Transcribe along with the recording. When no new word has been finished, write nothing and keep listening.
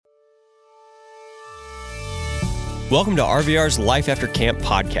Welcome to RVR's Life After Camp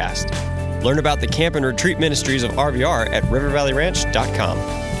podcast. Learn about the camp and retreat ministries of RVR at rivervalleyranch.com.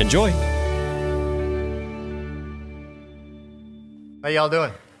 Enjoy. How y'all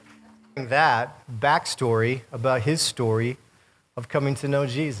doing? That backstory about his story of coming to know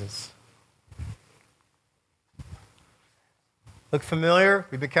Jesus. Look familiar?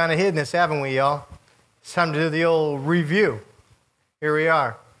 We've been kind of hidden this, haven't we, y'all? It's time to do the old review. Here we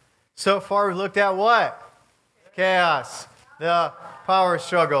are. So far, we've looked at what? Chaos, the power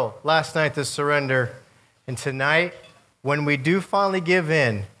struggle. Last night, the surrender. And tonight, when we do finally give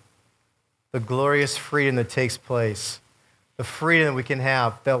in, the glorious freedom that takes place. The freedom that we can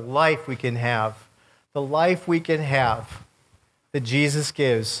have, the life we can have, that Jesus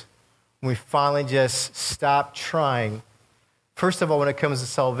gives when we finally just stop trying. First of all, when it comes to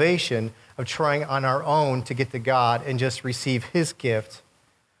salvation, of trying on our own to get to God and just receive his gift.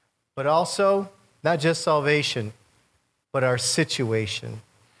 But also, not just salvation, but our situation.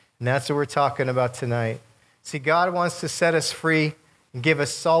 And that's what we're talking about tonight. See, God wants to set us free and give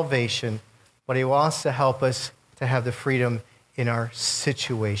us salvation, but he wants to help us to have the freedom in our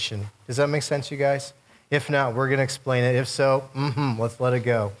situation. Does that make sense, you guys? If not, we're going to explain it. If so, let's let it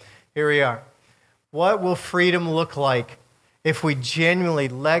go. Here we are. What will freedom look like if we genuinely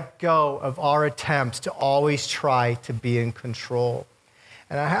let go of our attempts to always try to be in control?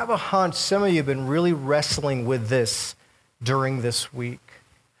 And I have a hunch some of you have been really wrestling with this during this week.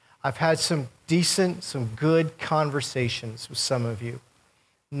 I've had some good conversations with some of you.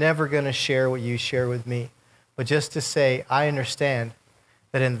 Never going to share what you share with me. But just to say, I understand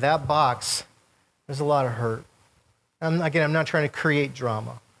that in that box, there's a lot of hurt. I'm not trying to create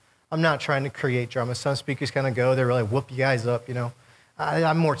drama. Some speakers kind of go, they really whoop you guys up, you know.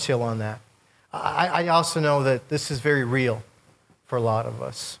 I'm more chill on that. I also know that this is very real for a lot of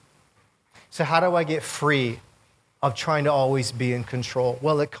us. So how do I get free of trying to always be in control?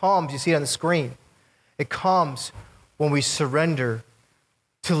 Well, it comes, you see it on the screen. It comes when we surrender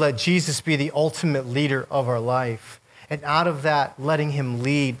to let Jesus be the ultimate leader of our life. And out of that, letting him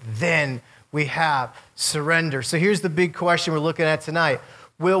lead, then we have surrender. So here's the big question we're looking at tonight.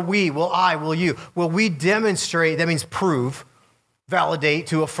 Will we demonstrate, that means prove, validate,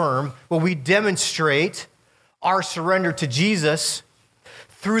 to affirm, will we demonstrate our surrender to Jesus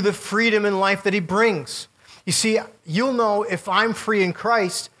through the freedom and life that he brings? You see, you'll know if I'm free in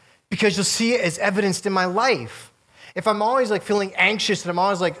Christ because you'll see it as evidenced in my life. If I'm always feeling anxious and I'm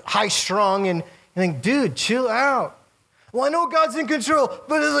always high-strung and you think, dude, chill out. Well, I know God's in control,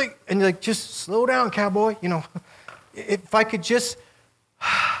 but it's and you're just slow down, cowboy. You know, if I could just,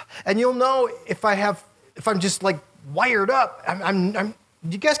 and you'll know if I'm just wired up. Do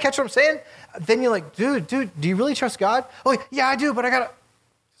you guys catch what I'm saying? Then you're dude, do you really trust God? Oh, yeah, I do, but I gotta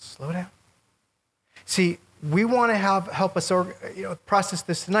slow down. See, we want to help us process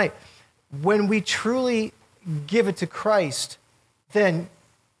this tonight. When we truly give it to Christ, then,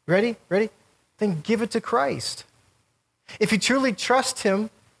 ready? Then give it to Christ. If you truly trust him,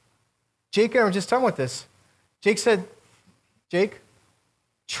 Jake and I were just talking about this. Jake said,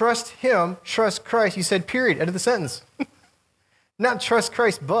 trust him, trust Christ. You said period, end of the sentence. Not trust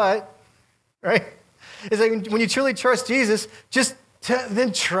Christ, but, right? It's when you truly trust Jesus,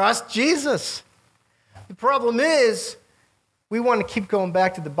 then trust Jesus. The problem is, we want to keep going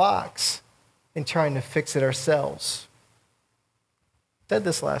back to the box and trying to fix it ourselves. I said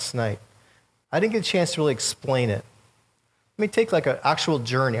this last night. I didn't get a chance to really explain it. Let me take an actual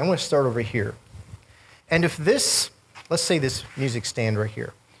journey. I'm going to start over here. And if this, let's say this music stand right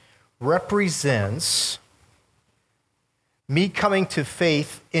here, represents me coming to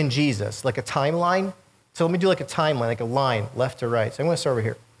faith in Jesus, like a timeline. So let me do a timeline, like a line, left to right. So I'm going to start over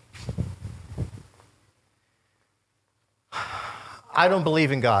here. I don't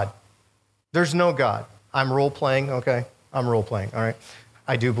believe in God. There's no God. I'm role-playing, okay? I'm role-playing, all right?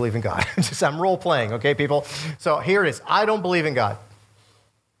 I do believe in God. I'm role-playing, okay, people? So here it is. I don't believe in God.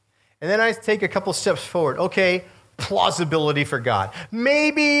 And then I take a couple steps forward. Okay, plausibility for God.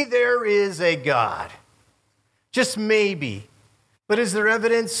 Maybe there is a God. Just maybe. But is there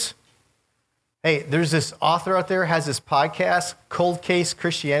evidence? Hey, there's this author out there, has this podcast, Cold Case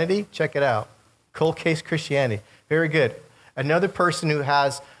Christianity. Check it out. Cold Case Christianity. Very good. Another person who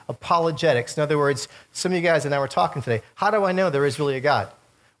has apologetics. In other words, some of you guys and I were talking today. How do I know there is really a God?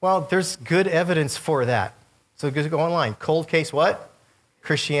 Well, there's good evidence for that. So just go online. Cold Case what?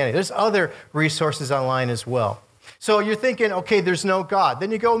 Christianity. There's other resources online as well. So you're thinking, okay, there's no God.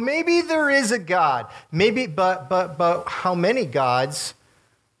 Then you go, maybe there is a God. Maybe, but how many gods?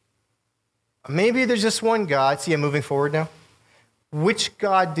 Maybe there's just one God. See, I'm moving forward now. Which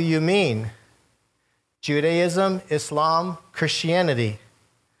God do you mean? Judaism, Islam, Christianity.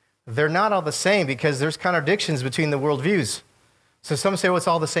 They're not all the same because there's contradictions between the worldviews. So some say, well, it's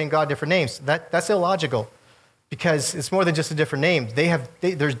all the same God, different names. That's illogical because it's more than just a different name.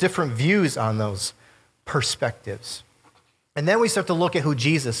 There's different views on those perspectives. And then we start to look at who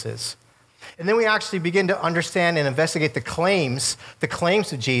Jesus is. And then we actually begin to understand and investigate the claims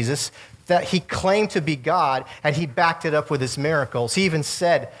of Jesus, that he claimed to be God, and he backed it up with his miracles. He even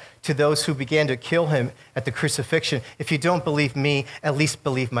said to those who began to kill him at the crucifixion, if you don't believe me, at least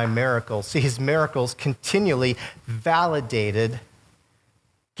believe my miracles. See, his miracles continually validated,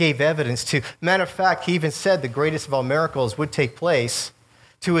 gave evidence to. Matter of fact, he even said the greatest of all miracles would take place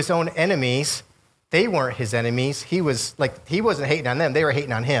to his own enemies. They weren't his enemies. He wasn't hating on them. They were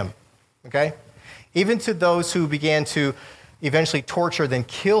hating on him. Okay? Even to those who began to eventually torture, then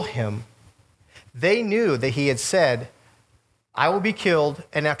kill him, they knew that he had said, I will be killed,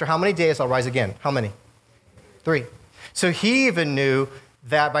 and after how many days I'll rise again? How many? 3. So he even knew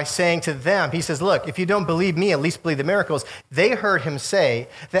that by saying to them, he says, look, if you don't believe me, at least believe the miracles. They heard him say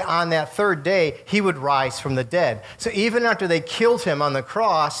that on that 3rd day, he would rise from the dead. So even after they killed him on the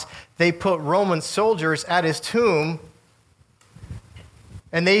cross, they put Roman soldiers at his tomb.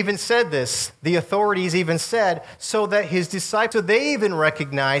 And they even said this, the authorities even said, so that his disciples, so they even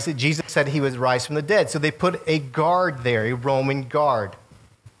recognized that Jesus said he would rise from the dead. So they put a guard there, a Roman guard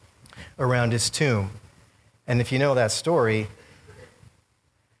around his tomb. And if you know that story,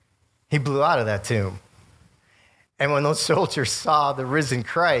 he blew out of that tomb. And when those soldiers saw the risen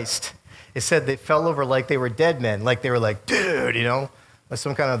Christ, it said they fell over like they were dead men, like they were like, dude, like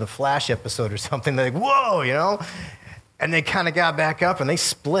some kind of The Flash episode or something. They're like, whoa, And they kind of got back up and they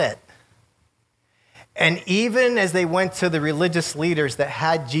split. And even as they went to the religious leaders that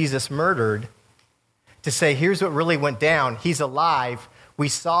had Jesus murdered to say, here's what really went down. He's alive. We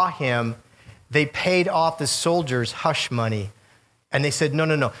saw him. They paid off the soldiers hush money. And they said,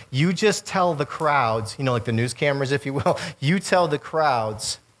 no. You just tell the crowds, like the news cameras, if you will. You tell the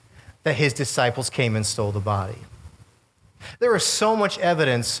crowds that his disciples came and stole the body. There is so much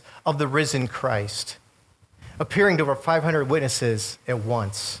evidence of the risen Christ appearing to over 500 witnesses at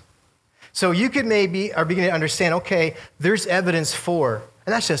once. So you could maybe are beginning to understand, okay, there's evidence for,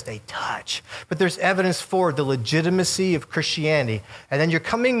 and that's just a touch, but there's evidence for the legitimacy of Christianity. And then you're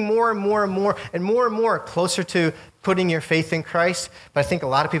coming more and more closer to putting your faith in Christ. But I think a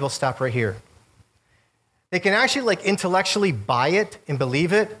lot of people stop right here. They can actually intellectually buy it and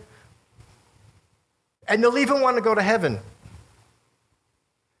believe it, and they'll even want to go to heaven.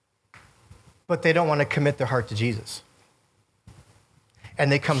 But they don't want to commit their heart to Jesus.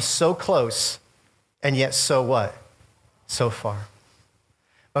 And they come so close, and yet so what? So far.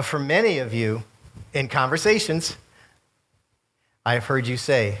 But for many of you, in conversations, I have heard you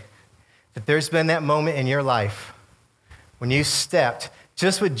say that there's been that moment in your life when you stepped,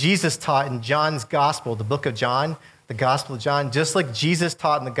 just what Jesus taught in John's gospel, the book of John, the gospel of John, just like Jesus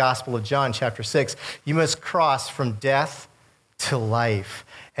taught in the gospel of John, chapter 6, you must cross from death to life.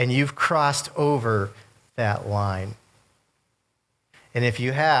 And you've crossed over that line. And if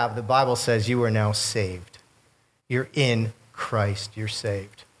you have, the Bible says you are now saved. You're in Christ. You're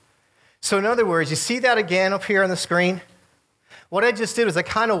saved. So in other words, you see that again up here on the screen? What I just did was I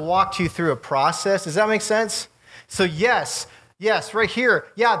kind of walked you through a process. Does that make sense? So yes, right here.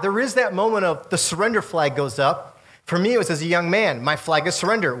 Yeah, there is that moment of the surrender flag goes up. For me, it was as a young man. My flag of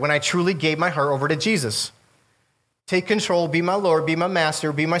surrender when I truly gave my heart over to Jesus. Take control, be my Lord, be my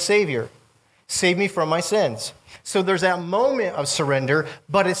master, be my Savior. Save me from my sins. So there's that moment of surrender,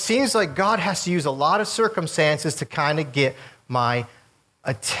 but it seems like God has to use a lot of circumstances to kind of get my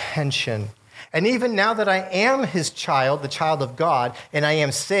attention. And even now that I am his child, the child of God, and I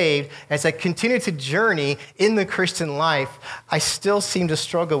am saved, as I continue to journey in the Christian life, I still seem to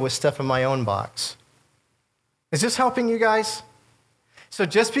struggle with stuff in my own box. Is this helping you guys? So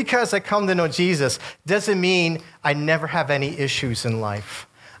just because I come to know Jesus doesn't mean I never have any issues in life.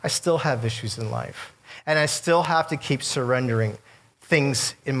 I still have issues in life. And I still have to keep surrendering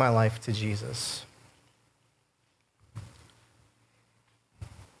things in my life to Jesus.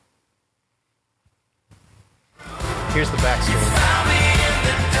 Here's the backstory.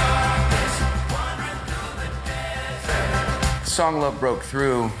 The song Love Broke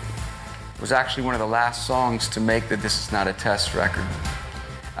Through was actually one of the last songs to make the This Is Not a Test record.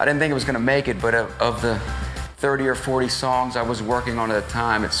 I didn't think it was going to make it, but of the 30 or 40 songs I was working on at the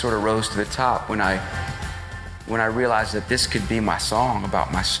time, it sort of rose to the top when I realized that this could be my song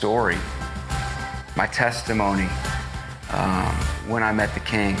about my story, my testimony, when I met the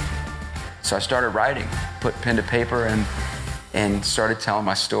King. So I started writing, put pen to paper, and and started telling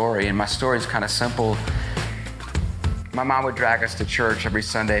my story. And my story is kind of simple. My mom would drag us to church every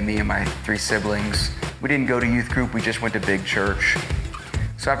Sunday, me and my 3 siblings. We didn't go to youth group, we just went to big church.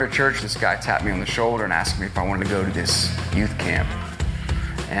 So after church, this guy tapped me on the shoulder and asked me if I wanted to go to this youth camp.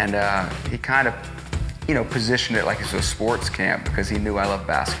 And he kind of, positioned it like it was a sports camp because he knew I love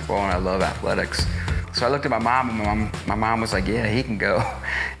basketball and I love athletics. So I looked at my mom, and my mom was like, yeah, he can go.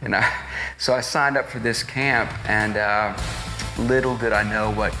 And so I signed up for this camp, and little did I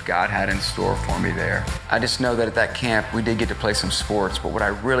know what God had in store for me there. I just know that at that camp, we did get to play some sports, but what I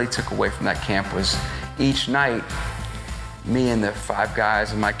really took away from that camp was each night, me and the 5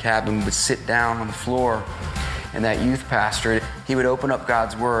 guys in my cabin would sit down on the floor, and that youth pastor, he would open up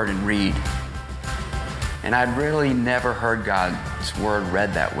God's Word and read. And I'd really never heard God's Word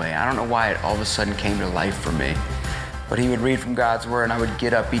read that way. I don't know why it all of a sudden came to life for me. But he would read from God's Word, and I would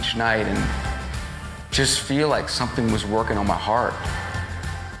get up each night and just feel like something was working on my heart.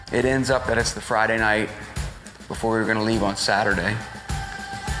 It ends up that it's the Friday night before we were gonna leave on Saturday.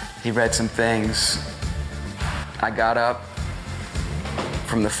 He read some things. I got up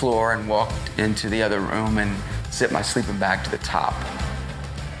from the floor and walked into the other room and zipped my sleeping bag to the top.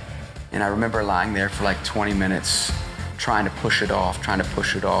 And I remember lying there for like 20 minutes, trying to push it off,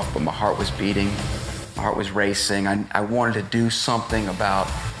 but my heart was beating, my heart was racing. I wanted to do something about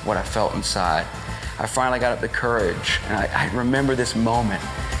what I felt inside. I finally got up the courage, and I remember this moment,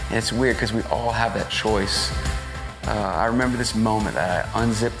 and it's weird because we all have that choice. I remember this moment that I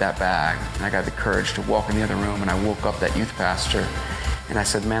unzipped that bag, and I got the courage to walk in the other room, and I woke up that youth pastor, and I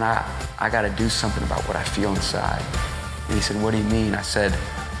said, man, I got to do something about what I feel inside. And he said, what do you mean? I said,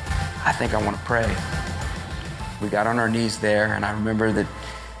 I think I want to pray. We got on our knees there, and I remember the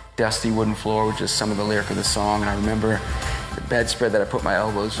dusty wooden floor, which is some of the lyric of the song, and I remember the bedspread that I put my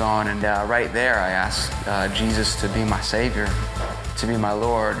elbows on, and right there I asked Jesus to be my Savior, to be my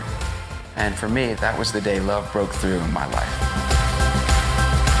Lord. And for me, that was the day love broke through in my life.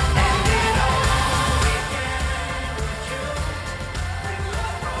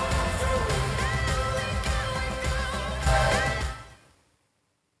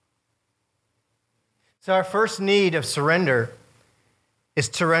 So our first need of surrender is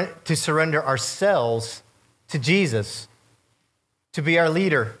to surrender ourselves to Jesus, to be our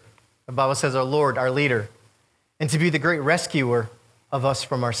leader. The Bible says our Lord, our leader, and to be the great rescuer of us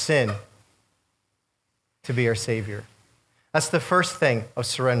from our sin, to be our Savior. That's the first thing of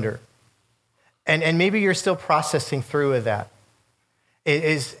surrender. And maybe you're still processing through with that. It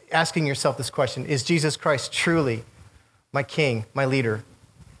is asking yourself this question, is Jesus Christ truly my King, my leader,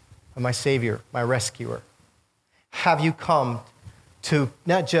 and my Savior, my rescuer? Have you come to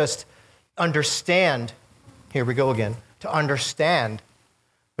not just understand, here we go again, to understand,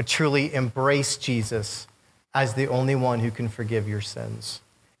 but truly embrace Jesus as the only one who can forgive your sins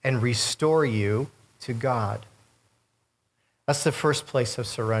and restore you to God? That's the first place of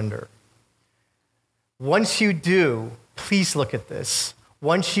surrender. Once you do, please look at this.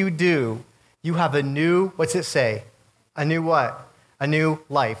 Once you do, you have a new, what's it say? A new what? A new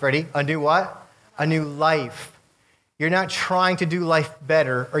life. Ready? A new what? A new life. You're not trying to do life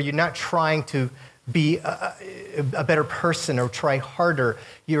better, or you're not trying to be a better person or try harder.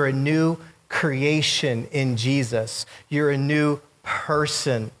 You're a new creation in Jesus. You're a new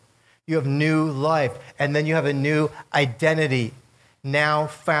person. You have new life. And then you have a new identity now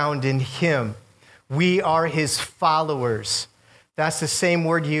found in Him. We are His followers. That's the same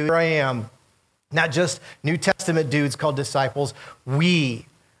word here I am. Not just New Testament dudes called disciples. We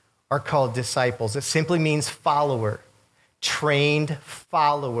are called disciples. It simply means follower, trained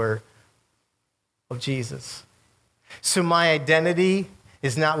follower of Jesus. So my identity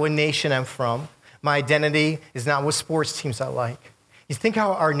is not what nation I'm from. My identity is not what sports teams I like. You think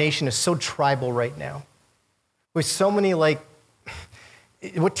how our nation is so tribal right now. With so many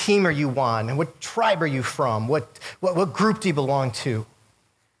what team are you on? And what tribe are you from? What group do you belong to?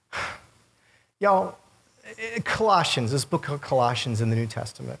 Y'all, Colossians, this book of Colossians in the New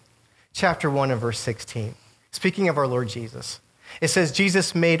Testament, chapter 1 and verse 16, speaking of our Lord Jesus, it says,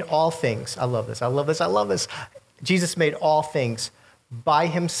 Jesus made all things. I love this, I love this, I love this. Jesus made all things by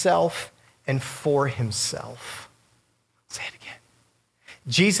Himself and for Himself. Say it again.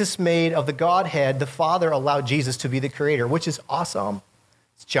 Jesus made of the Godhead, the Father allowed Jesus to be the creator, which is awesome.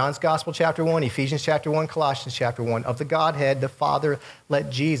 It's John's Gospel, chapter 1, Ephesians chapter 1, Colossians chapter 1. Of the Godhead, the Father let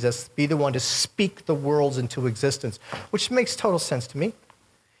Jesus be the one to speak the worlds into existence, which makes total sense to me.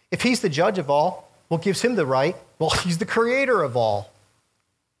 If He's the judge of all, what gives Him the right? Well, He's the creator of all.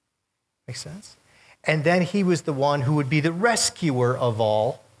 Makes sense? And then He was the one who would be the rescuer of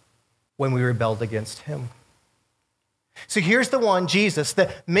all when we rebelled against Him. So here's the one, Jesus,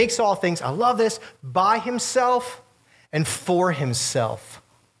 that makes all things, I love this, by himself and for himself.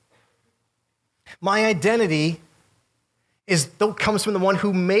 My identity comes from the one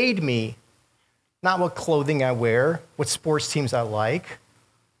who made me, not what clothing I wear, what sports teams I like,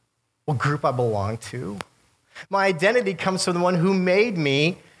 what group I belong to. My identity comes from the one who made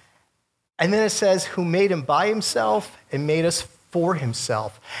me, and then it says who made him by himself and made us for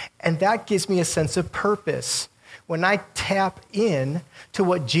himself. And that gives me a sense of purpose. When I tap in to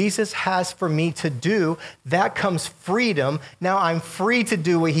what Jesus has for me to do, that comes freedom. Now I'm free to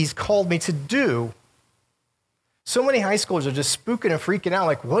do what he's called me to do. So many high schoolers are just spooking and freaking out,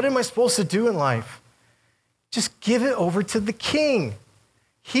 like, what am I supposed to do in life? Just give it over to the King.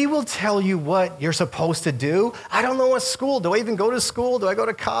 He will tell you what you're supposed to do. I don't know what school. Do I even go to school? Do I go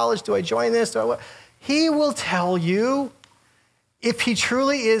to college? Do I join this? He will tell you. If he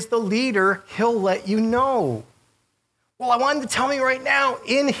truly is the leader, he'll let you know. Well, I want him to tell me right now.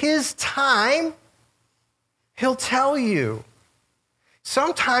 In his time, he'll tell you.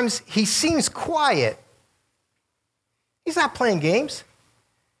 Sometimes he seems quiet. He's not playing games.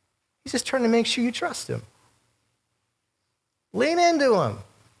 He's just trying to make sure you trust him. Lean into him.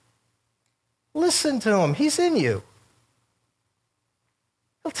 Listen to him. He's in you.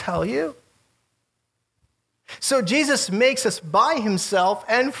 He'll tell you. So Jesus makes us by himself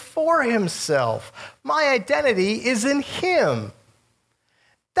and for himself. My identity is in him.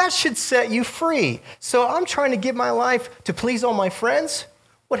 That should set you free. So I'm trying to give my life to please all my friends.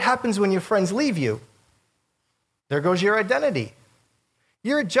 What happens when your friends leave you? There goes your identity.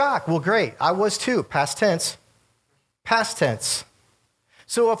 You're a jock. Well, great. I was too. Past tense. Past tense.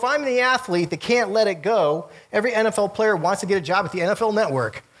 So if I'm the athlete that can't let it go, every NFL player wants to get a job at the NFL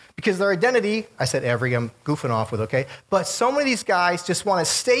Network because their identity, I said every, I'm goofing off with, okay? But so many of these guys just want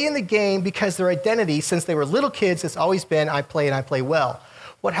to stay in the game because their identity, since they were little kids, has always been, I play and I play well.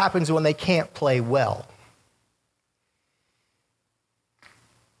 What happens when they can't play well?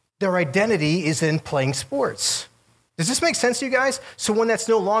 Their identity is in playing sports. Does this make sense to you guys? So when that's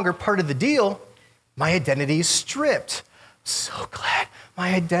no longer part of the deal, my identity is stripped. So glad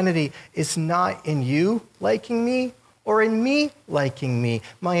my identity is not in you liking me or in me liking me.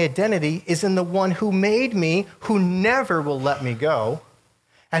 My identity is in the one who made me, who never will let me go,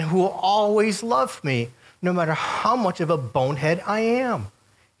 and who will always love me, no matter how much of a bonehead I am.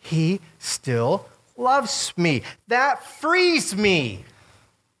 He still loves me. That frees me.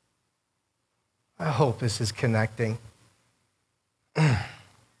 I hope this is connecting. We're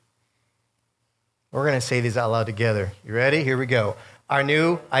going to say these out loud together. You ready? Here we go. Our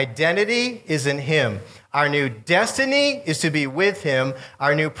new identity is in him. Our new destiny is to be with him.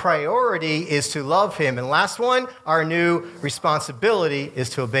 Our new priority is to love him. And last one, our new responsibility is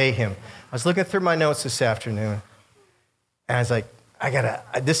to obey him. I was looking through my notes this afternoon, and I was like,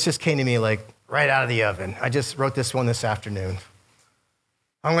 this just came to me like right out of the oven. I just wrote this one this afternoon.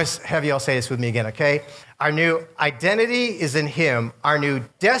 I'm going to have you all say this with me again, okay? Our new identity is in him. Our new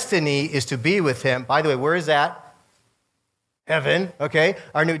destiny is to be with him. By the way, where is that? Heaven, okay?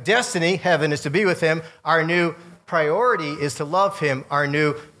 Our new destiny, heaven, is to be with him. Our new priority is to love him. Our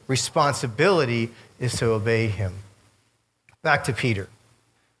new responsibility is to obey him. Back to Peter.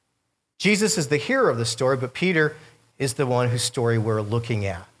 Jesus is the hero of the story, but Peter is the one whose story we're looking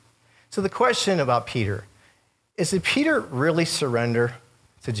at. So the question about Peter is, did Peter really surrender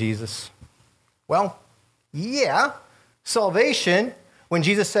to Jesus? Well, yeah. Salvation, when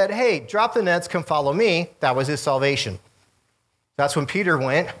Jesus said, hey, drop the nets, come follow me, that was his salvation. That's when Peter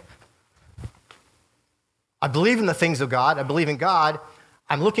went, I believe in the things of God. I believe in God.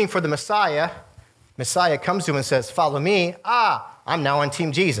 I'm looking for the Messiah. Messiah comes to him and says, follow me. I'm now on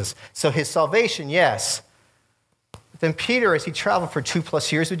Team Jesus. So his salvation, yes. But then Peter, as he traveled for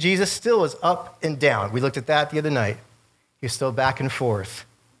 2+ years with Jesus, still was up and down. We looked at that the other night. He was still back and forth.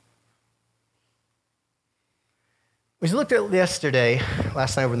 We looked at yesterday,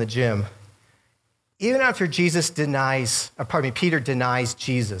 last night over in the gym. Even after Peter denies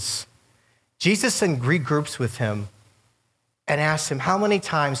Jesus, Jesus then regroups with him and asks him, how many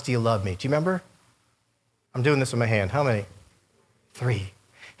times do you love me? Do you remember? I'm doing this with my hand. How many? 3.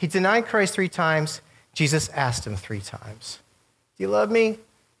 He denied Christ 3 times. Jesus asked him 3 times. Do you love me?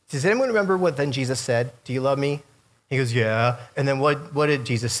 Does anyone remember what then Jesus said? Do you love me? He goes, yeah. And then what did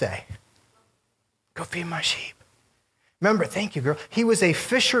Jesus say? Go feed my sheep. Remember, thank you, girl. He was a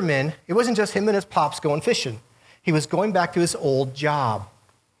fisherman. It wasn't just him and his pops going fishing. He was going back to his old job.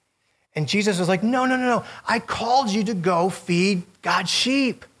 And Jesus was like, no. I called you to go feed God's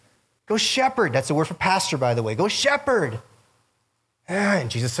sheep. Go shepherd. That's the word for pastor, by the way. Go shepherd. And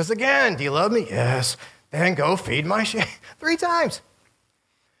Jesus says again, do you love me? Yes. then go feed my sheep. 3 times.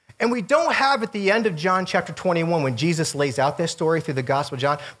 And we don't have at the end of John chapter 21, when Jesus lays out this story through the Gospel of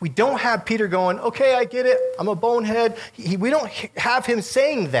John, we don't have Peter going, okay, I get it, I'm a bonehead. We don't have him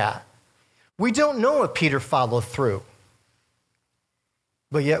saying that. We don't know if Peter followed through,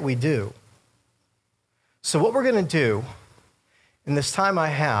 but yet we do. So what we're going to do in this time I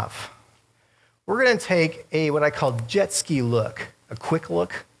have, we're going to take what I call jet ski look, a quick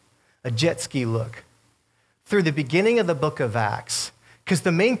look, a jet ski look through the beginning of the book of Acts. Because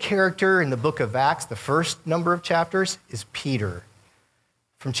the main character in the book of Acts, the first number of chapters, is Peter.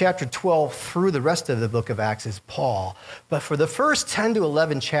 From chapter 12 through the rest of the book of Acts is Paul. But for the first 10 to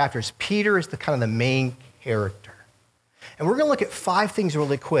 11 chapters, Peter is the kind of the main character. And we're going to look at 5 things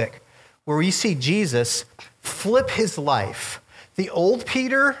really quick where we see Jesus flip his life. The old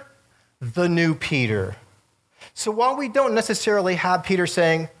Peter, the new Peter. So while we don't necessarily have Peter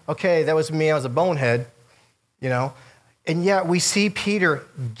saying, okay, that was me, I was a bonehead, and yet we see Peter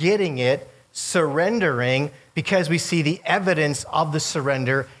getting it, surrendering, because we see the evidence of the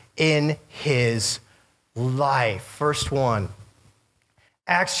surrender in his life. First one,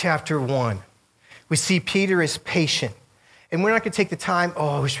 Acts chapter 1. We see Peter is patient. And we're not going to take the time,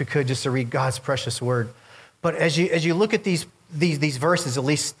 I wish we could, just to read God's precious word. But as you look at these verses, at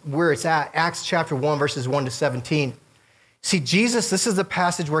least where it's at, Acts chapter 1, verses 1 to 17, see, Jesus, this is the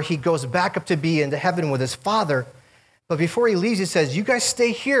passage where he goes back up to be into heaven with his Father. But before he leaves, he says, you guys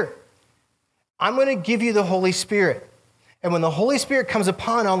stay here. I'm going to give you the Holy Spirit. And when the Holy Spirit comes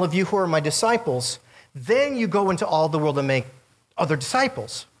upon all of you who are my disciples, then you go into all the world and make other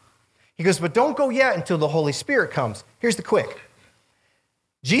disciples. He goes, but don't go yet until the Holy Spirit comes. Here's the quick.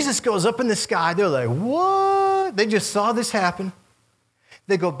 Jesus goes up in the sky. They're like, what? They just saw this happen.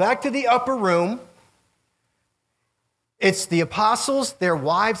 They go back to the upper room. It's the apostles, their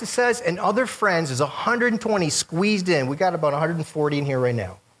wives, it says, and other friends. There's 120 squeezed in. We got about 140 in here right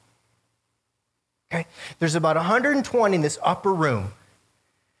now. Okay? There's about 120 in this upper room.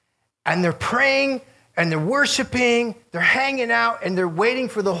 And they're praying, and they're worshiping, they're hanging out, and they're waiting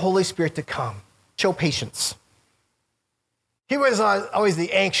for the Holy Spirit to come. Show patience. He was always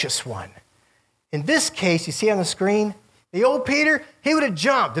the anxious one. In this case, you see on the screen, the old Peter, he would have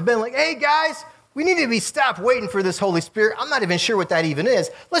jumped and been like, hey, guys, we need to stop waiting for this Holy Spirit. I'm not even sure what that even is.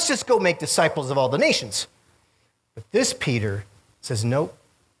 Let's just go make disciples of all the nations. But this Peter says, nope,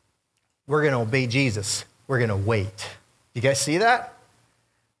 we're going to obey Jesus. We're going to wait. You guys see that?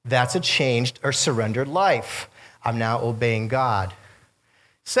 That's a changed or surrendered life. I'm now obeying God.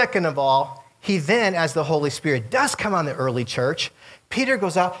 Second of all, he then, as the Holy Spirit does come on the early church, Peter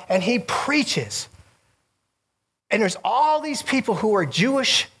goes out and he preaches. And there's all these people who are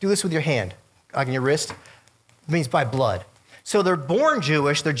Jewish. Do this with your hand. Like in your wrist, it means by blood. So they're born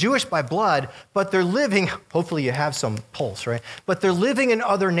Jewish, they're Jewish by blood, but they're living, hopefully you have some pulse, right? But they're living in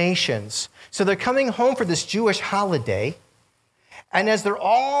other nations. So they're coming home for this Jewish holiday. And as they're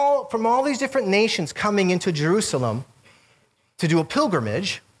all, from all these different nations coming into Jerusalem to do a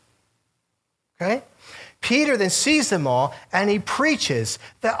pilgrimage, okay? Peter then sees them all and he preaches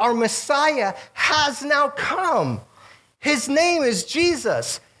that our Messiah has now come. His name is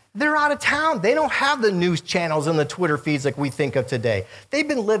Jesus. They're out of town. They don't have the news channels and the Twitter feeds like we think of today. They've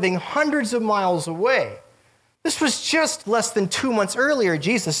been living hundreds of miles away. This was just less than 2 months earlier,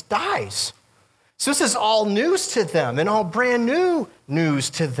 Jesus dies. So this is all news to them and all brand new news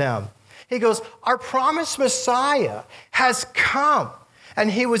to them. He goes, our promised Messiah has come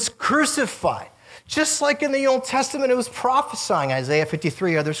and he was crucified. Just like in the Old Testament, it was prophesying, Isaiah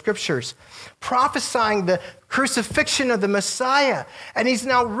 53, other scriptures, prophesying the crucifixion of the Messiah. And he's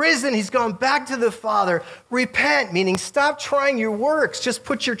now risen. He's gone back to the Father. Repent, meaning stop trying your works. Just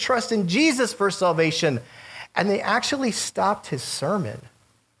put your trust in Jesus for salvation. And they actually stopped his sermon.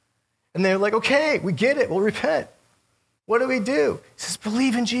 And they're like, okay, we get it. We'll repent. What do? He says,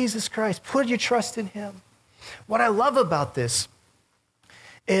 believe in Jesus Christ. Put your trust in him. What I love about this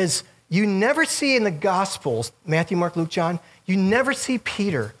is you never see in the Gospels, Matthew, Mark, Luke, John, you never see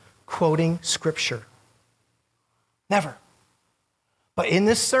Peter quoting Scripture. Never. But in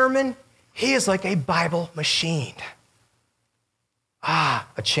this sermon, he is like a Bible machine. A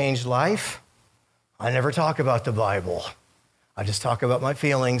changed life? I never talk about the Bible. I just talk about my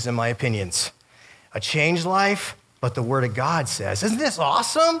feelings and my opinions. A changed life, but the Word of God says, isn't this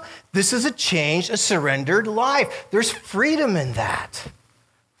awesome? This is a changed, a surrendered life. There's freedom in that.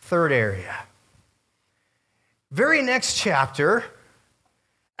 Third area. Very next chapter,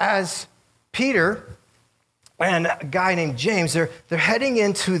 as Peter and a guy named James, they're heading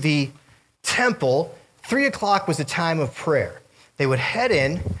into the temple. 3 o'clock was the time of prayer. They would head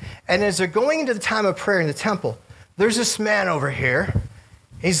in, And as they're going into the time of prayer in the temple, there's this man over here.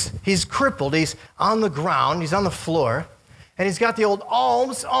 He's crippled. He's on the ground. He's on the floor. And he's got the old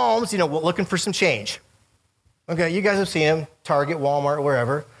alms, looking for some change. Okay, you guys have seen him, Target, Walmart,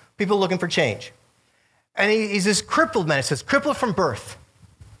 wherever. People looking for change. And he's this crippled man. It says, crippled from birth.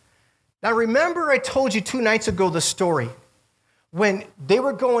 Now, remember I told you 2 nights ago the story when they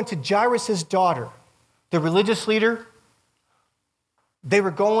were going to Jairus' daughter, the religious leader. They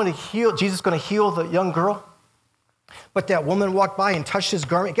were going to heal, Jesus was going to heal the young girl. But that woman walked by and touched his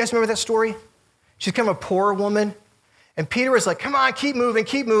garment. You guys remember that story? She's kind of a poor woman. And Peter was like, come on, keep moving,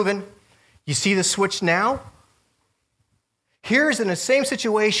 keep moving. You see the switch now? Here's in the same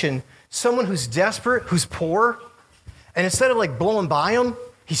situation, someone who's desperate, who's poor, and instead of like blowing by him,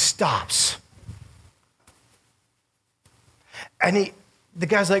 he stops. And the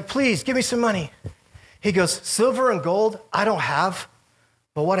guy's like, please, give me some money. He goes, silver and gold, I don't have,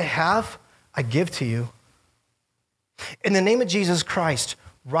 but what I have, I give to you. In the name of Jesus Christ,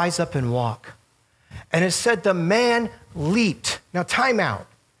 rise up and walk. And it said the man leaped. Now, time out.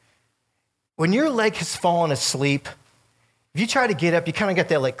 When your leg has fallen asleep, if you try to get up, you kind of get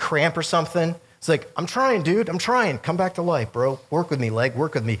that like cramp or something. It's like, I'm trying, dude. I'm trying. Come back to life, bro. Work with me, leg.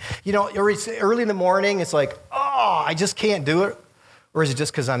 Work with me. Or it's early in the morning. It's like, oh, I just can't do it. Or is it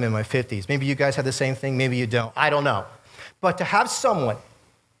just because I'm in my 50s? Maybe you guys have the same thing. Maybe you don't. I don't know. But to have someone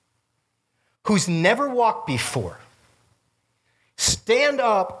who's never walked before stand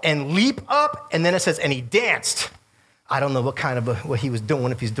up and leap up, and then it says, and he danced. I don't know what he was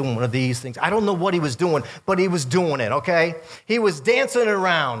doing, if he's doing one of these things. I don't know what he was doing, but he was doing it, okay? He was dancing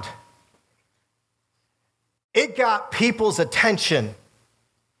around. It got people's attention.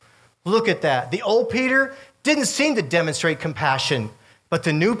 Look at that. The old Peter didn't seem to demonstrate compassion, but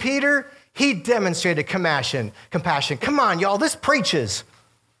the new Peter, he demonstrated compassion. Come on, y'all, this preaches.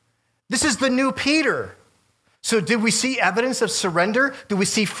 This is the new Peter. So did we see evidence of surrender? Do we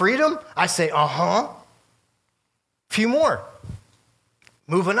see freedom? I say, uh-huh. Few more.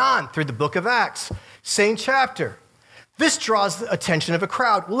 Moving on through the book of Acts, same chapter. This draws the attention of a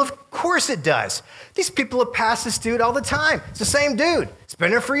crowd. Well, of course it does. These people have passed this dude all the time. It's the same dude. It's been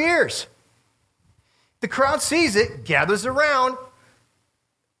there for years. The crowd sees it, gathers around.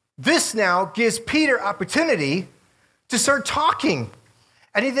 This now gives Peter opportunity to start talking.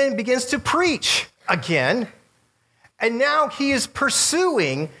 And he then begins to preach again. And now he is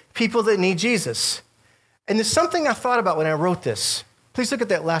pursuing people that need Jesus. And there's something I thought about when I wrote this. Please look at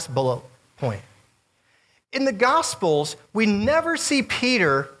that last bullet point. In the Gospels, we never see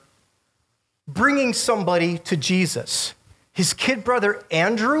Peter bringing somebody to Jesus. His kid brother,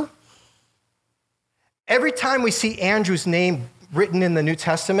 Andrew, every time we see Andrew's name written in the New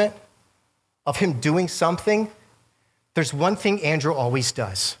Testament of him doing something, there's one thing Andrew always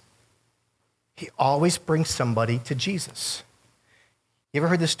does. He always brings somebody to Jesus. You ever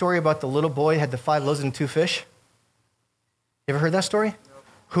heard the story about the little boy who had the 5 loaves and 2 fish? You ever heard that story? No.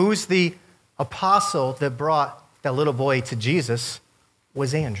 Who's the apostle that brought that little boy to Jesus?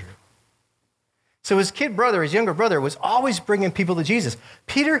 Was Andrew. So his kid brother, his younger brother, was always bringing people to Jesus.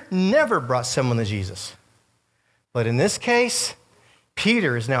 Peter never brought someone to Jesus. But in this case,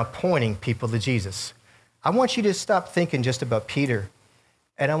 Peter is now pointing people to Jesus. I want you to stop thinking just about Peter,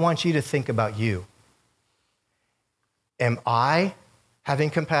 and I want you to think about you. Am I having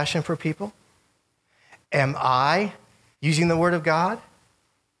compassion for people? Am I using the Word of God?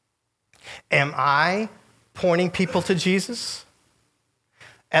 Am I pointing people to Jesus?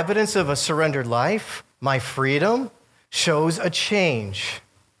 Evidence of a surrendered life, my freedom, shows a change.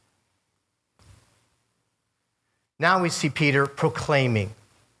 Now we see Peter proclaiming.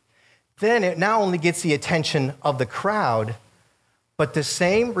 Then it not only gets the attention of the crowd, but the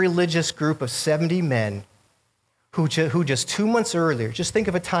same religious group of 70 men who just 2 months earlier, just think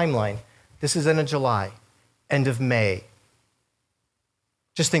of a timeline. This is end of July, end of May.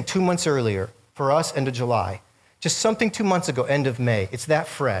 Just think 2 months earlier, for us, end of July. Just something 2 months ago, end of May. It's that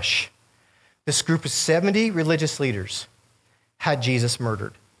fresh. This group of 70 religious leaders had Jesus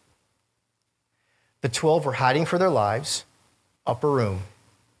murdered. The 12 were hiding for their lives, upper room.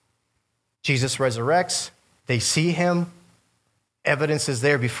 Jesus resurrects. They see him. Evidence is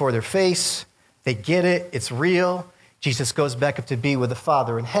there before their face. They get it. It's real. Jesus goes back up to be with the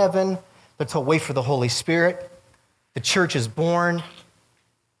Father in heaven. They're told, wait for the Holy Spirit. The church is born.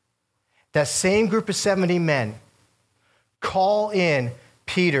 That same group of 70 men call in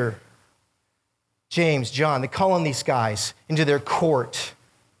Peter, James, John. They call in these guys into their court.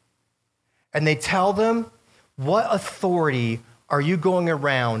 And they tell them, what authority are you going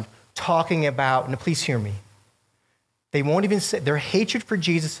around talking about? And please hear me. They won't even say, their hatred for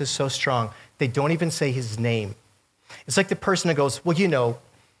Jesus is so strong, they don't even say his name. It's like the person that goes, well, you know,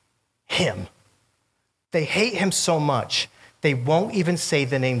 him. They hate him so much, they won't even say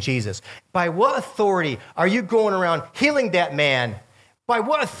the name Jesus. By what authority are you going around healing that man? By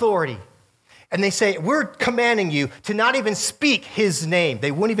what authority? And they say, we're commanding you to not even speak his name.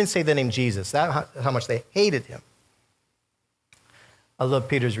 They wouldn't even say the name Jesus. That's how much they hated him. I love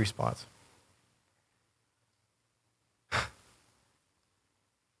Peter's response.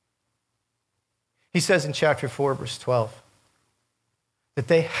 He says in chapter 4, verse 12, that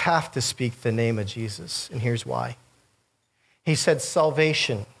they have to speak the name of Jesus, and here's why. He said,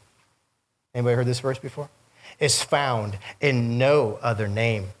 salvation, anybody heard this verse before? Is found in no other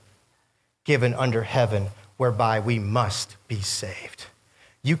name given under heaven whereby we must be saved.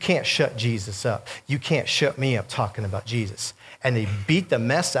 You can't shut Jesus up. You can't shut me up talking about Jesus. And they beat the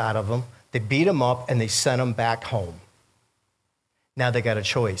mess out of him. They beat him up, and they sent him back home. Now they got a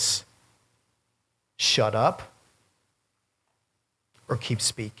choice. Shut up or keep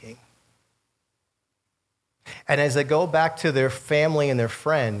speaking. And as they go back to their family and their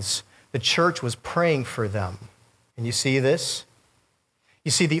friends, the church was praying for them. And you see this?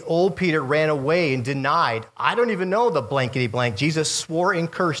 You see, the old Peter ran away and denied, I don't even know the blankety blank. Jesus swore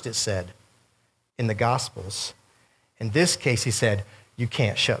and cursed, it said, in the Gospels. In this case, he said, you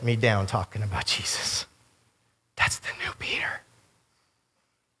can't shut me down talking about Jesus. That's the new Peter.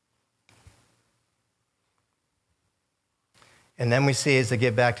 And then we see as they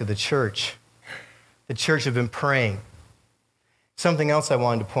get back to the church have been praying. Something else I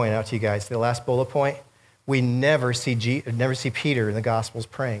wanted to point out to you guys, the last bullet point, we never see Peter in the Gospels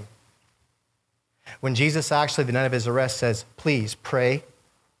praying. When Jesus actually, the night of his arrest, says, please pray,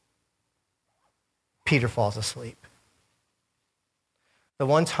 Peter falls asleep. The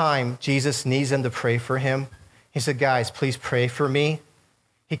one time Jesus needs them to pray for him, he said, guys, please pray for me.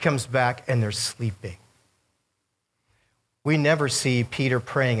 He comes back and they're sleeping. We never see Peter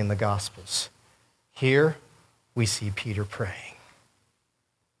praying in the Gospels. Here, we see Peter praying.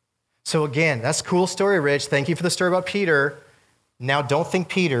 So again, that's a cool story, Rich. Thank you for the story about Peter. Now don't think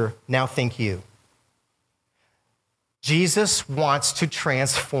Peter, now think you. Jesus wants to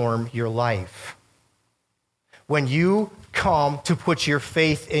transform your life. When you come to put your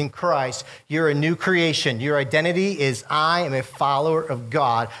faith in Christ, you're a new creation. Your identity is, I am a follower of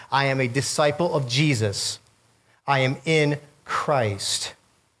God. I am a disciple of Jesus. I am in Christ.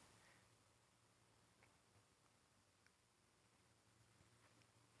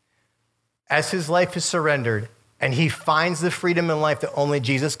 As his life is surrendered and he finds the freedom in life that only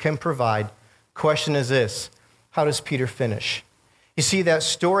Jesus can provide, question is this: how does Peter finish? You see, that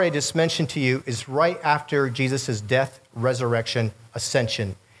story I just mentioned to you is right after Jesus' death, resurrection,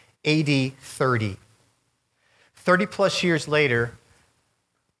 ascension, AD 30. 30 plus years later,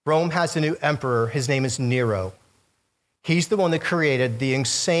 Rome has a new emperor. His name is Nero. He's the one that created the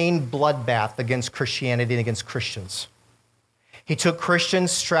insane bloodbath against Christianity and against Christians. He took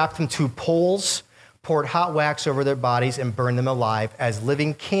Christians, strapped them to poles, poured hot wax over their bodies, and burned them alive as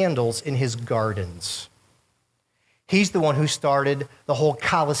living candles in his gardens. He's the one who started the whole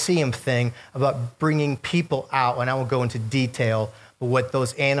Colosseum thing about bringing people out, and I won't go into detail, but what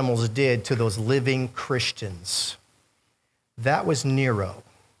those animals did to those living Christians. That was Nero.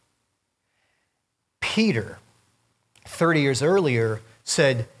 Peter, 30 years earlier,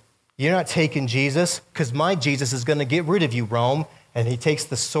 said, you're not taking Jesus because my Jesus is going to get rid of you, Rome. And he takes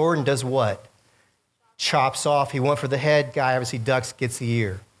the sword and does what? Chops off. He went for the head. Guy obviously ducks, gets the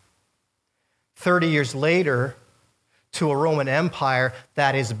ear. 30 years later, to a Roman Empire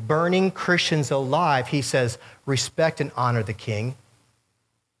that is burning Christians alive, he says, respect and honor the king.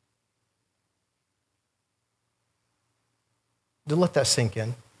 Don't let that sink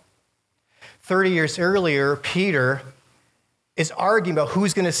in. 30 years earlier, Peter is arguing about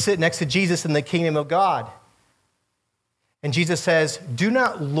who's going to sit next to Jesus in the kingdom of God. And Jesus says, do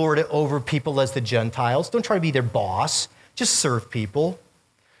not lord it over people as the Gentiles. Don't try to be their boss. Just serve people.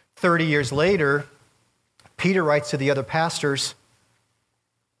 30 years later, Peter writes to the other pastors,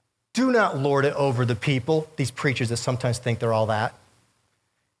 do not lord it over the people, these preachers that sometimes think they're all that.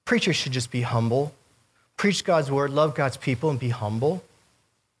 Preachers should just be humble. Preach God's word, love God's people, and be humble.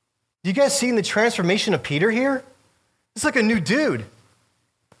 You guys seeing the transformation of Peter here? It's like a new dude.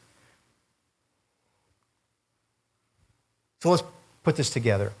 So let's put this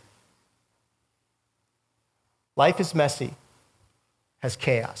together. Life is messy, has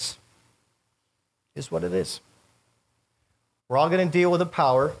chaos. Is what it is. We're all going to deal with a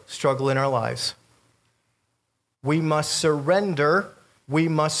power struggle in our lives. We must surrender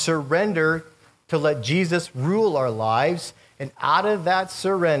to let Jesus rule our lives. And out of that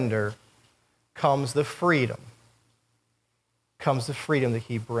surrender comes the freedom. Comes the freedom that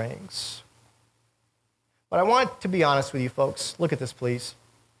he brings. But I want to be honest with you folks. Look at this, please.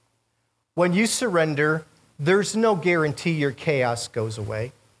 When you surrender, there's no guarantee your chaos goes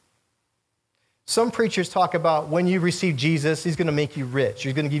away. Some preachers talk about when you receive Jesus, he's going to make you rich.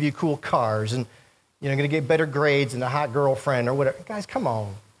 He's going to give you cool cars and you're going to get better grades and a hot girlfriend or whatever. Guys, come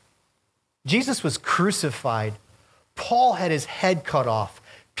on. Jesus was crucified. Paul had his head cut off.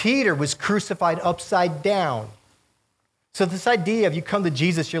 Peter was crucified upside down. So this idea of you come to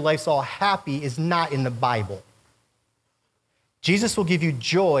Jesus, your life's all happy is not in the Bible. Jesus will give you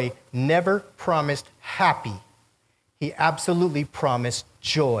joy, never promised happy. He absolutely promised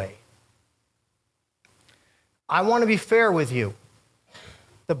joy. I want to be fair with you.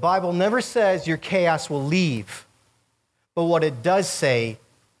 The Bible never says your chaos will leave. But what it does say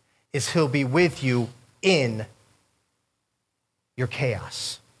is he'll be with you in your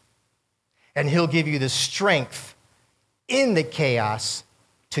chaos. And he'll give you the strength in the chaos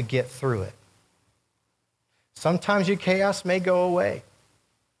to get through it. Sometimes your chaos may go away.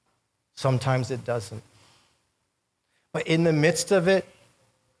 Sometimes it doesn't. But in the midst of it,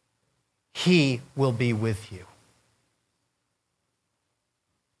 he will be with you.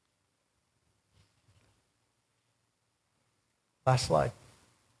 Last slide.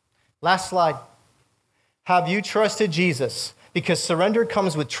 Last slide. Have you trusted Jesus? Because surrender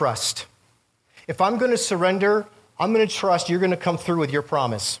comes with trust. If I'm going to surrender, I'm going to trust you're going to come through with your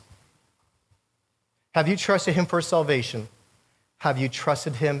promise. Have you trusted him for salvation? Have you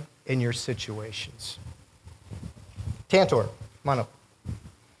trusted him in your situations? Tantor, come on up.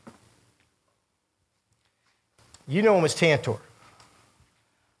 You know him as Tantor.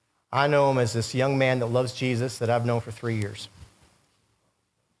 I know him as this young man that loves Jesus that I've known for 3 years.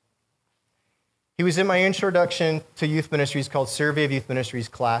 He was in my introduction to youth ministries called Survey of Youth Ministries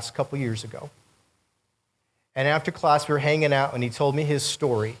class a couple years ago. And after class, we were hanging out, and he told me his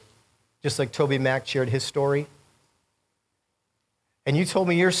story, just like Toby Mack shared his story. And you told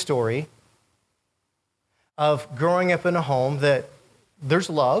me your story of growing up in a home that there's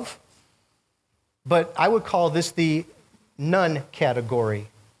love, but I would call this the none category.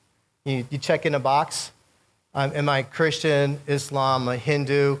 You check in a box. Am I Christian, Islam, a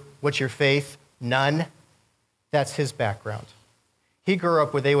Hindu? What's your faith? None. That's his background. He grew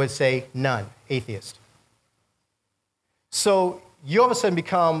up where they would say none, atheist. So you all of a sudden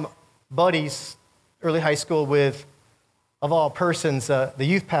become buddies, early high school with, of all persons, the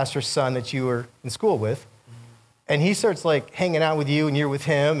youth pastor's son that you were in school with. And he starts like hanging out with you and you're with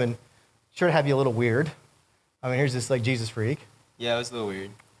him and sure to have you a little weird. I mean, here's this like Jesus freak. Yeah, it was a little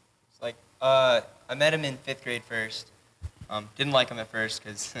weird. It's like, I met him in 5th grade first. Didn't like him at first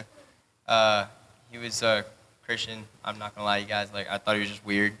because he was a Christian. I'm not going to lie to you guys. Like, I thought he was just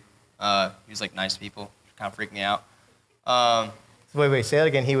weird. He was like nice to people. Kind of freaked me out. Wait, say that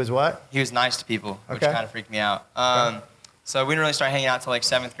again. He was what? He was nice to people, which Okay. kind of freaked me out. So we didn't really start hanging out till like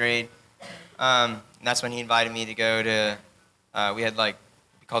 7th grade. And that's when he invited me to go to, we had like,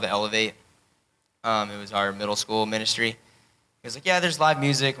 we called it Elevate. It was our middle school ministry. He was like, yeah, there's live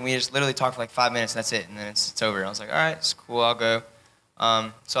music, and we just literally talked for like 5 minutes, and that's it, and then it's over. And I was like, all right, it's cool, I'll go.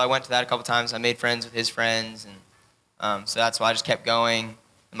 So I went to that a couple times. I made friends with his friends, and so that's why I just kept going.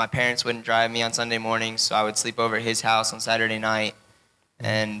 And my parents wouldn't drive me on Sunday mornings, so I would sleep over at his house on Saturday night.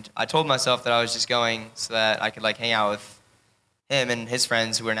 And I told myself that I was just going so that I could like hang out with him and his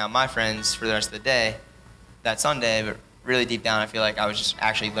friends, who are now my friends, for the rest of the day, that Sunday. But really deep down, I feel like I was just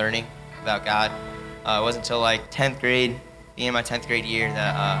actually learning about God. It wasn't until like 10th grade, beginning of my 10th grade year,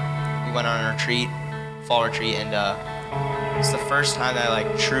 that we went on a retreat, fall retreat, and it's the first time that I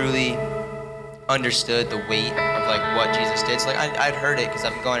like truly understood the weight of like what Jesus did. So like I'd heard it because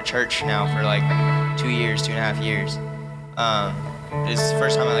I've been going to church now for like 2 years, 2.5 years. It's the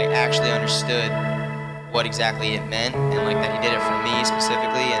first time I like actually understood what exactly it meant, and like that he did it for me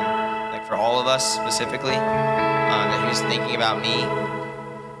specifically, and like for all of us specifically, that he was thinking about me.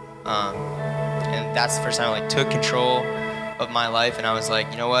 And that's the first time I like took control of my life, and I was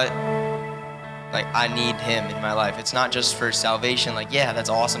like, you know what? Like, I need him in my life. It's not just for salvation. Like, yeah, that's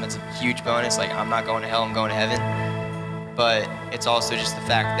awesome. It's a huge bonus. Like, I'm not going to hell, I'm going to heaven. But it's also just the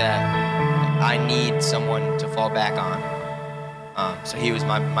fact that like, I need someone to fall back on. So he was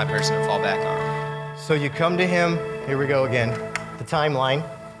my person to fall back on. So you come to him, here we go again, the timeline.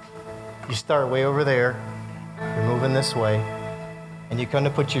 You start way over there, you're moving this way, and you come to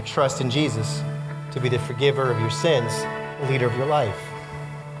put your trust in Jesus to be the forgiver of your sins, the leader of your life.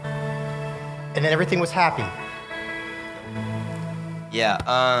 And then everything was happy. Yeah,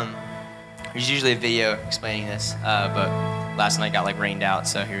 There's usually a video explaining this, but last night got like rained out,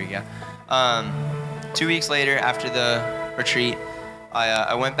 so here we go. 2 weeks later, after the retreat,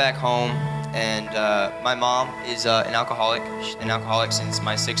 I went back home, and my mom is an alcoholic. She's been an alcoholic since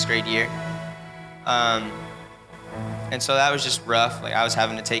my 6th grade year. And so that was just rough. Like, I was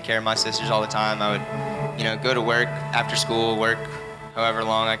having to take care of my sisters all the time. I would, go to work after school, work however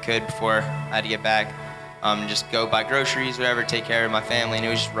long I could before I had to get back. Just go buy groceries, whatever, take care of my family, and it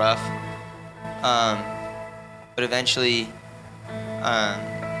was just rough. But eventually,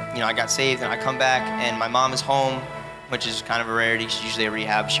 I got saved, and I come back, and my mom is home, which is kind of a rarity. She's usually at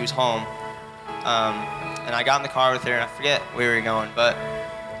rehab. She was home. And I got in the car with her, and I forget where we were going, but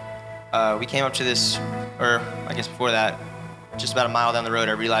we came up to this, or I guess before that, just about a mile down the road,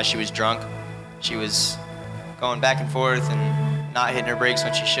 I realized she was drunk. She was going back and forth and not hitting her brakes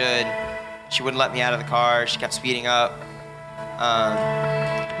when she should. She wouldn't let me out of the car. She kept speeding up.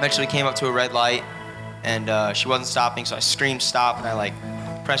 Eventually came up to a red light, and she wasn't stopping, so I screamed stop, and I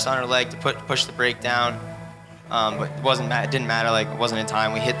pressed on her leg to push the brake down. But it didn't matter, it wasn't in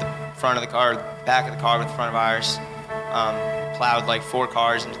time. We hit the front of the car, back of the car with the front of ours. Plowed 4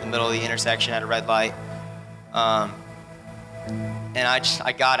 cars into the middle of the intersection at a red light. And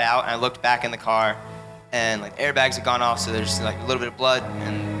I got out, and I looked back in the car, and airbags had gone off, so there's a little bit of blood,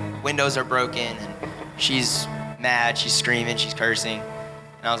 and windows are broken, and she's mad, she's screaming, she's cursing.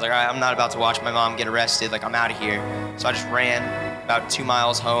 And I was like, all right, I'm not about to watch my mom get arrested, I'm out of here. So I just ran about 2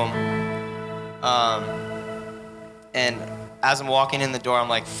 miles home. And as I'm walking in the door,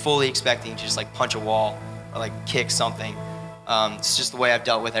 I'm fully expecting to just punch a wall or kick something. It's just the way I've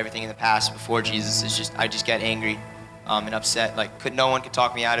dealt with everything in the past before Jesus. It's just I just get angry and upset. No one could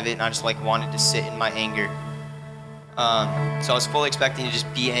talk me out of it, and I just wanted to sit in my anger. So I was fully expecting to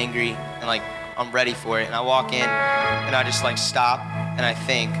just be angry, and I'm ready for it. And I walk in, and I just stop, and I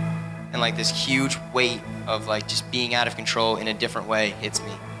think, and this huge weight of just being out of control in a different way hits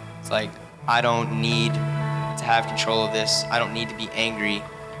me. It's I don't need to have control of this. I don't need to be angry.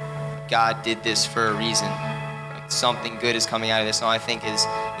 God did this for a reason. Something good is coming out of this. And all I think is,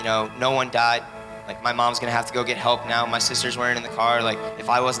 no one died. My mom's gonna have to go get help now. My sisters weren't in the car. If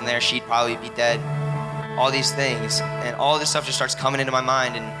I wasn't there, she'd probably be dead. All these things, and all this stuff just starts coming into my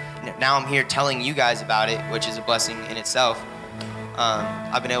mind. And now I'm here telling you guys about it, which is a blessing in itself.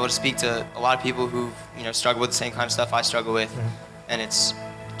 I've been able to speak to a lot of people who've, struggled with the same kind of stuff I struggle with, and it's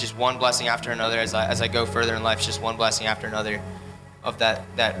just one blessing after another as I go further in life. It's just one blessing after another of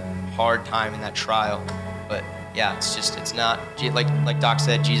that hard time and that trial. But yeah, it's not like Doc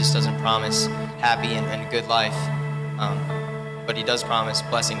said. Jesus doesn't promise happy and a good life, but he does promise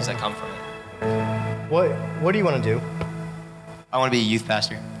blessings that come from it. What do you want to do? I want to be a youth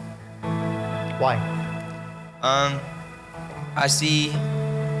pastor. Why? I see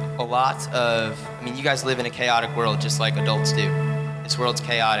a lot of. You guys live in a chaotic world just like adults do. This world's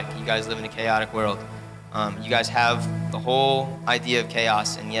chaotic. You guys live in a chaotic world. You guys have the whole idea of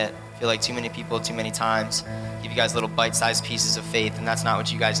chaos, and yet I feel like too many people, too many times, give you guys little bite-sized pieces of faith, and that's not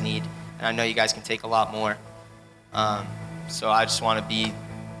what you guys need. And I know you guys can take a lot more. So I just want to be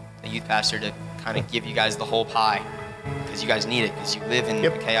a youth pastor to kind of give you guys the whole pie, because you guys need it, because you live in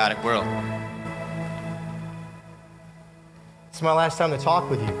a chaotic world. It's my last time to talk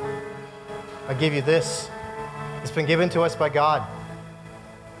with you. I give you this. It's been given to us by God.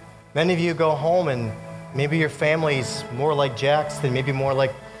 Many of you go home and maybe your family's more like Jack's than maybe more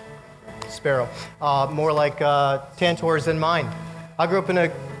like Sparrow, more like Tantor's than mine. I grew up in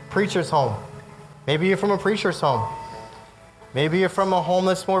a preacher's home. Maybe you're from a preacher's home. Maybe you're from a home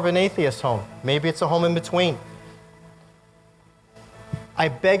that's more of an atheist home. Maybe it's a home in between. I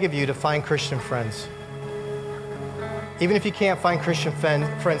beg of you to find Christian friends. Even if you can't find Christian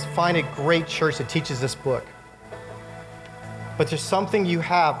friends, find a great church that teaches this book. But there's something you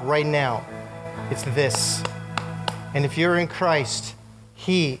have right now. It's this. And if you're in Christ,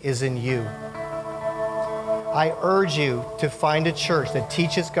 He is in you. I urge you to find a church that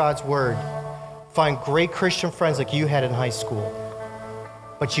teaches God's Word. Find great Christian friends like you had in high school.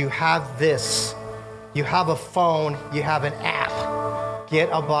 But you have this. You have a phone. You have an app. Get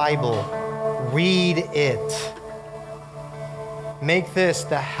a Bible. Read it. Make this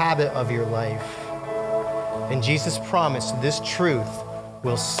the habit of your life. And Jesus promised this truth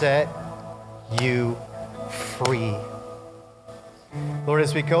will set you free. Lord,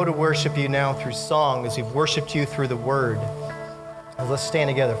 as we go to worship you now through song, as we've worshiped you through the word, let's stand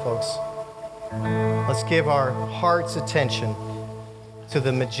together, folks. Let's give our heart's attention to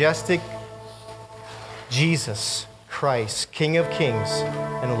the majestic Jesus Christ, King of Kings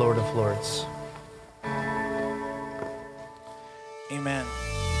and Lord of Lords. Amen.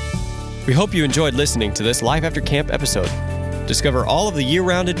 We hope you enjoyed listening to this Life After Camp episode. Discover all of the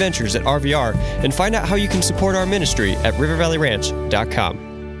year-round adventures at RVR and find out how you can support our ministry at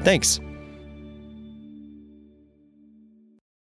rivervalleyranch.com. Thanks.